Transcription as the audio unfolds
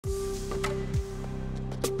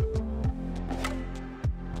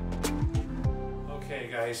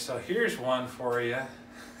guys, so here's one for you.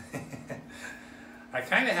 I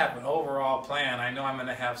kind of have an overall plan. I know I'm going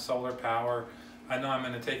to have solar power. I know I'm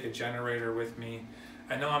going to take a generator with me.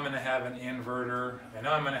 I know I'm going to have an inverter. I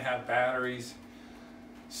know I'm going to have batteries.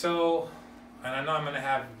 So, and I know I'm going to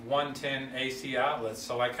have 110 AC outlets.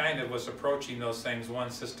 So I kind of was approaching those things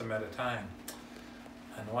one system at a time.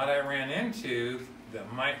 And what I ran into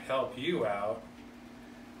that might help you out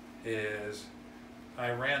is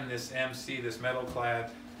I ran this MC, this metal clad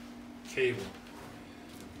cable.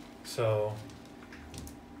 So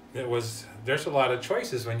there's a lot of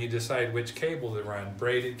choices when you decide which cable to run.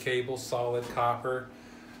 Braided cable, solid copper,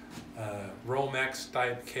 Romex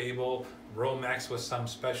type cable, Romex with some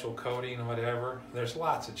special coating or whatever. There's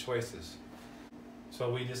lots of choices.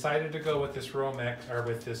 So we decided to go with this Romex, or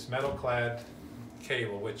with this metal clad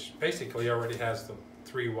cable, which basically already has the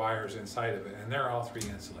 3 wires inside of it, and they're all 3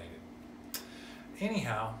 insulated.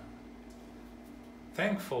 Anyhow,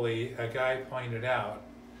 thankfully a guy pointed out,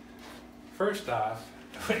 first off,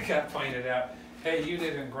 we got pointed out, hey, you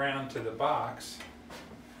didn't ground to the box,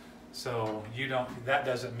 so that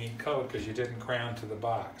doesn't meet code because you didn't ground to the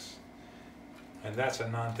box. And that's a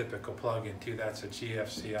non-typical plug-in too. That's a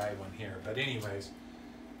GFCI one here. But anyways,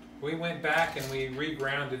 we went back and we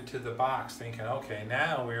re-grounded to the box thinking, okay,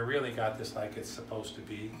 now we really got this like it's supposed to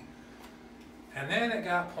be. And then it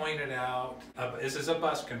got pointed out, this is a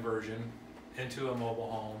bus conversion into a mobile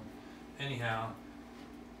home. Anyhow,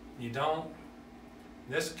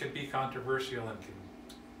 this could be controversial and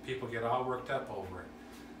people get all worked up over it.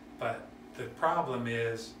 But the problem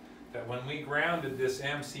is that when we grounded this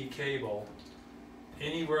MC cable,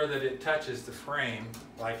 anywhere that it touches the frame,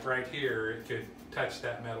 like right here, it could touch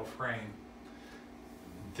that metal frame.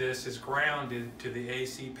 This is grounded to the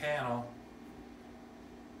AC panel,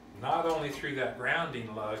 not only through that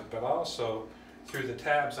grounding lug, but also through the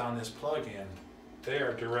tabs on this plug-in. They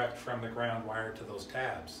are direct from the ground wire to those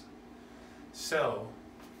tabs. So,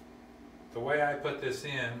 the way I put this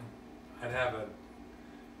in, I'd have a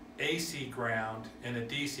AC ground and a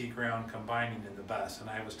DC ground combining in the bus, and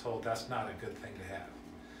I was told that's not a good thing to have.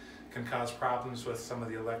 It can cause problems with some of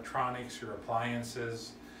the electronics, your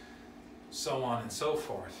appliances, so on and so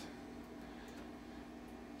forth.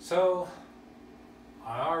 So,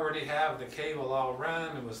 I already have the cable all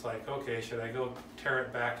run. It was like, okay, should I go tear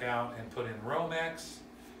it back out and put in Romex?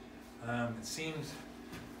 It seems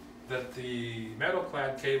that the metal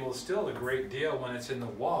clad cable is still a great deal when it's in the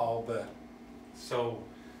wall, but so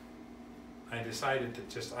I decided to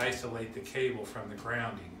just isolate the cable from the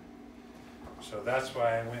grounding. So that's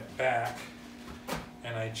why I went back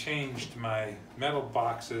and I changed my metal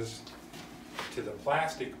boxes to the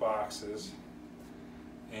plastic boxes,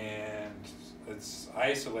 and it's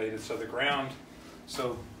isolated, so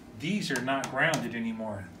so these are not grounded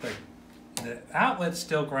anymore. The outlet's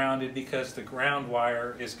still grounded because the ground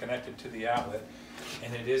wire is connected to the outlet,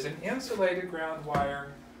 and it is an insulated ground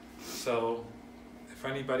wire. So if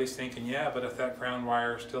anybody's thinking, yeah, but if that ground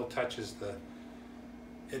wire still touches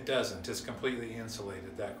it doesn't. It's completely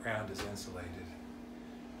insulated. That ground is insulated.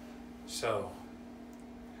 So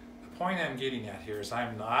the point I'm getting at here is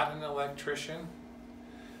I'm not an electrician.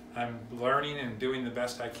 I'm learning and doing the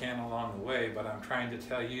best I can along the way, but I'm trying to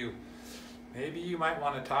tell you, maybe you might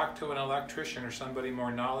want to talk to an electrician or somebody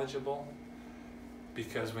more knowledgeable,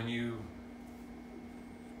 because when you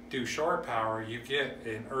do shore power, you get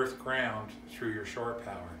an earth ground through your shore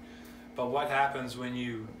power. But what happens when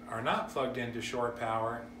you are not plugged into shore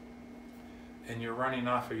power and you're running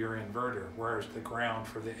off of your inverter? Where's the ground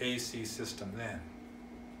for the AC system then?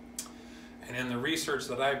 And in the research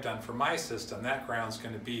that I've done for my system, that ground's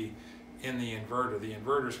going to be in the inverter. The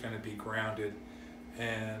inverter's going to be grounded,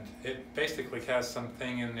 and it basically has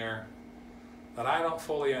something in there that I don't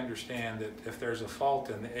fully understand, that if there's a fault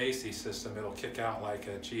in the AC system, it'll kick out like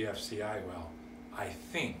a GFCI well. I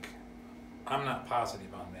think. I'm not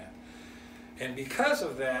positive on that. And because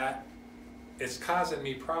of that, it's causing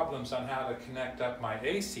me problems on how to connect up my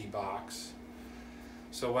AC box.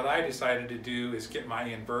 So what I decided to do is get my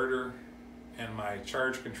inverter and my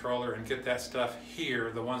charge controller and get that stuff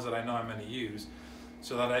here, the ones that I know I'm going to use,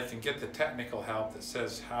 so that I can get the technical help that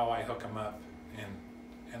says how I hook them up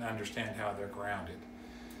and understand how they're grounded.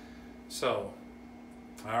 So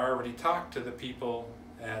I already talked to the people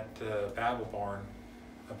at Battleborn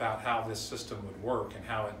about how this system would work and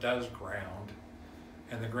how it does ground,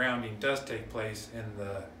 and the grounding does take place in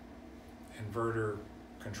the inverter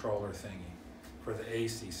controller thingy for the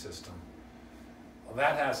AC system. Well,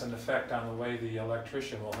 that has an effect on the way the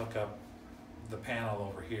electrician will hook up the panel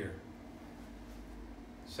over here.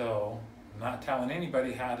 So I'm not telling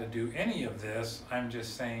anybody how to do any of this. I'm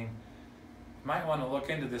just saying might want to look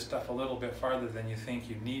into this stuff a little bit farther than you think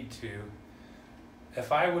you need to.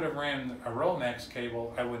 If I would have ran a Romex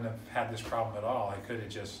cable, I wouldn't have had this problem at all. I could have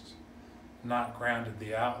just not grounded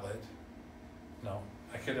the outlet. No,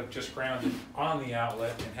 I could have just grounded on the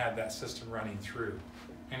outlet and had that system running through.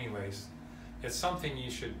 Anyways, it's something you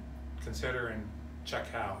should consider and check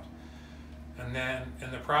out. And then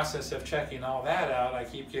in the process of checking all that out, I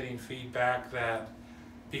keep getting feedback that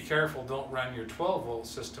be careful, don't run your 12-volt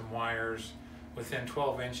system wires within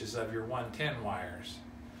 12 inches of your 110 wires.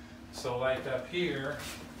 So like up here,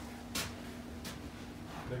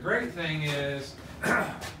 the great thing is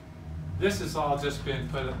this has all just been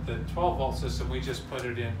put in the 12-volt system, we just put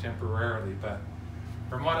it in temporarily, but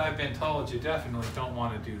from what I've been told, you definitely don't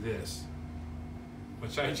want to do this,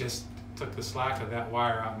 which I just took the slack of that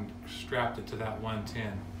wire out and strapped it to that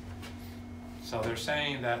 110. So they're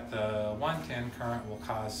saying that the 110 current will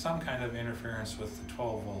cause some kind of interference with the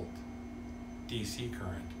 12-volt DC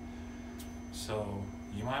current. So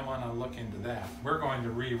you might want to look into that. We're going to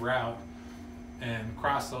reroute and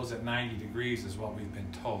cross those at 90 degrees is what we've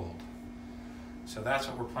been told. So that's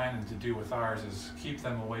what we're planning to do with ours, is keep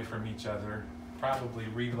them away from each other, probably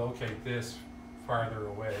relocate this farther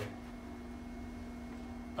away.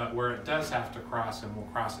 But where it does have to cross, and we'll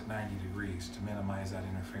cross at 90 degrees to minimize that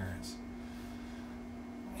interference.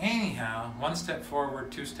 Anyhow, one step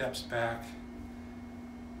forward, 2 steps back.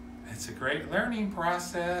 It's a great learning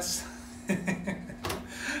process.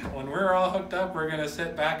 When we're all hooked up, we're gonna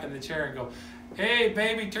sit back in the chair and go, hey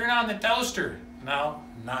baby, turn on the toaster. No,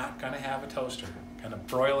 not gonna have a toaster. Gonna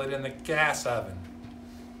broil it in the gas oven.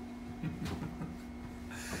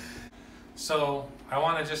 So I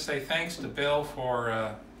want to just say thanks to Bill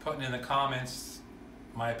for putting in the comments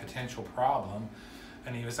my potential problem,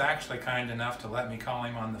 and he was actually kind enough to let me call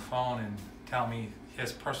him on the phone and tell me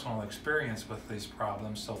his personal experience with these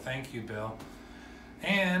problems. So thank you, Bill.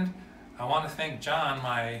 And I want to thank John,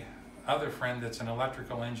 my other friend that's an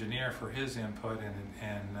electrical engineer, for his input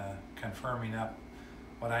and confirming up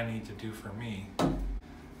what I need to do for me.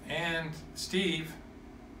 And Steve,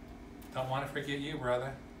 don't want to forget you,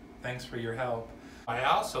 brother. Thanks for your help.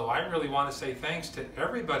 I really want to say thanks to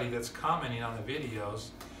everybody that's commenting on the videos.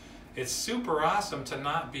 It's super awesome to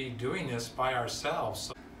not be doing this by ourselves.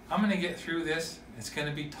 So I'm going to get through this. It's going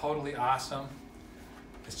to be totally awesome.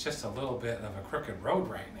 It's just a little bit of a crooked road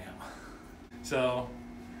right now. So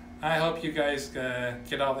I hope you guys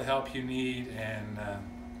get all the help you need and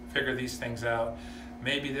figure these things out.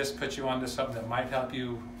 Maybe this puts you onto something that might help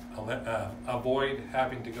you avoid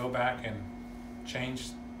having to go back and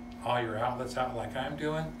change all your outlets out like I'm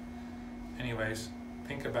doing. Anyways,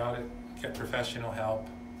 think about it, get professional help.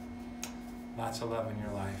 Lots of love in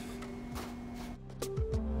your life.